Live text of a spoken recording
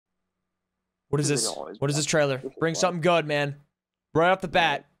What is this? What is this trailer? Bring something good, man. Right off the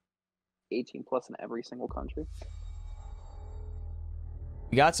bat. 18 plus in every single country.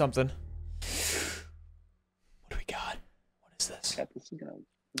 We got something. What do we got? What is this? Yeah, this is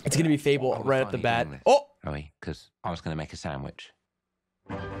It's gonna be Fable right off the bat. Oh! Because I was gonna make a sandwich.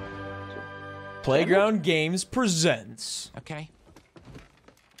 Playground Games presents. Okay.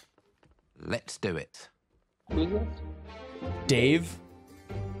 Let's do it. Who's this? Dave.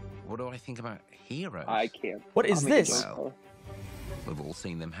 What do I think about heroes? I can't. What is this? Well, we've all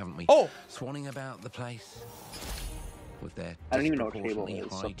seen them, haven't we? Oh! Swanning about the place. With their I don't even know what Fable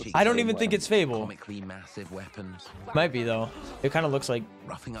is. I don't even think it's Fable. Comically massive weapons. Might be though. It kind of looks like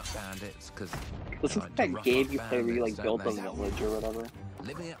Roughing up bandits because This is that game you play where you like build a village or whatever.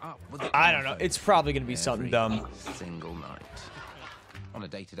 living it up with I don't know. It's probably gonna be something dumb. Single night. On a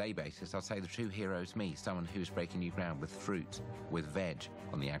day-to-day basis, I'd say the true hero is me, someone who's breaking new ground with fruit, with veg,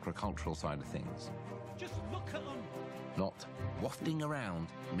 on the agricultural side of things. Just look at them. Not wafting around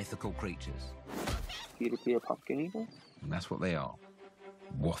mythical creatures. Peter Pumpkin Eater? And that's what they are.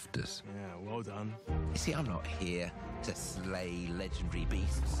 Wafters. Yeah, well done. You see, I'm not here to slay legendary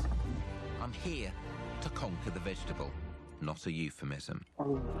beasts. I'm here to conquer the vegetable. Not a euphemism.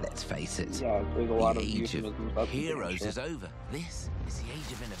 Let's face it. Yeah, there's a lot the of age of euphemisms. heroes is over. This is the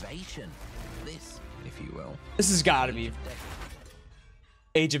age of innovation. This, if you will. This has got to be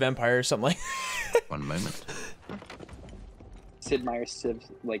Age of Empire or something like. One moment. Sid Meier's Civ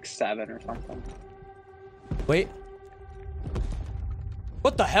like 7 or something. Wait.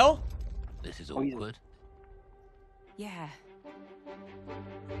 What the hell? This is Oh, he's- awkward. Yeah.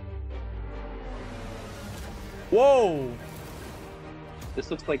 Whoa! This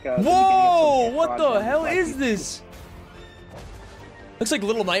looks like a. Whoa! What the hell is this? Looks like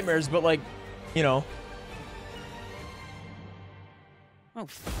Little Nightmares, but like, you know. Oh.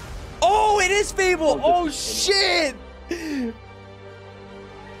 Oh, it is Fable! Oh, Oh, this shit!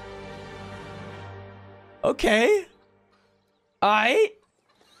 Okay. Alright.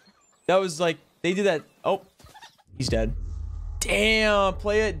 That was like, they did that. Oh, he's dead. Damn,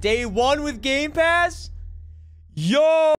 play it day one with Game Pass? Yo!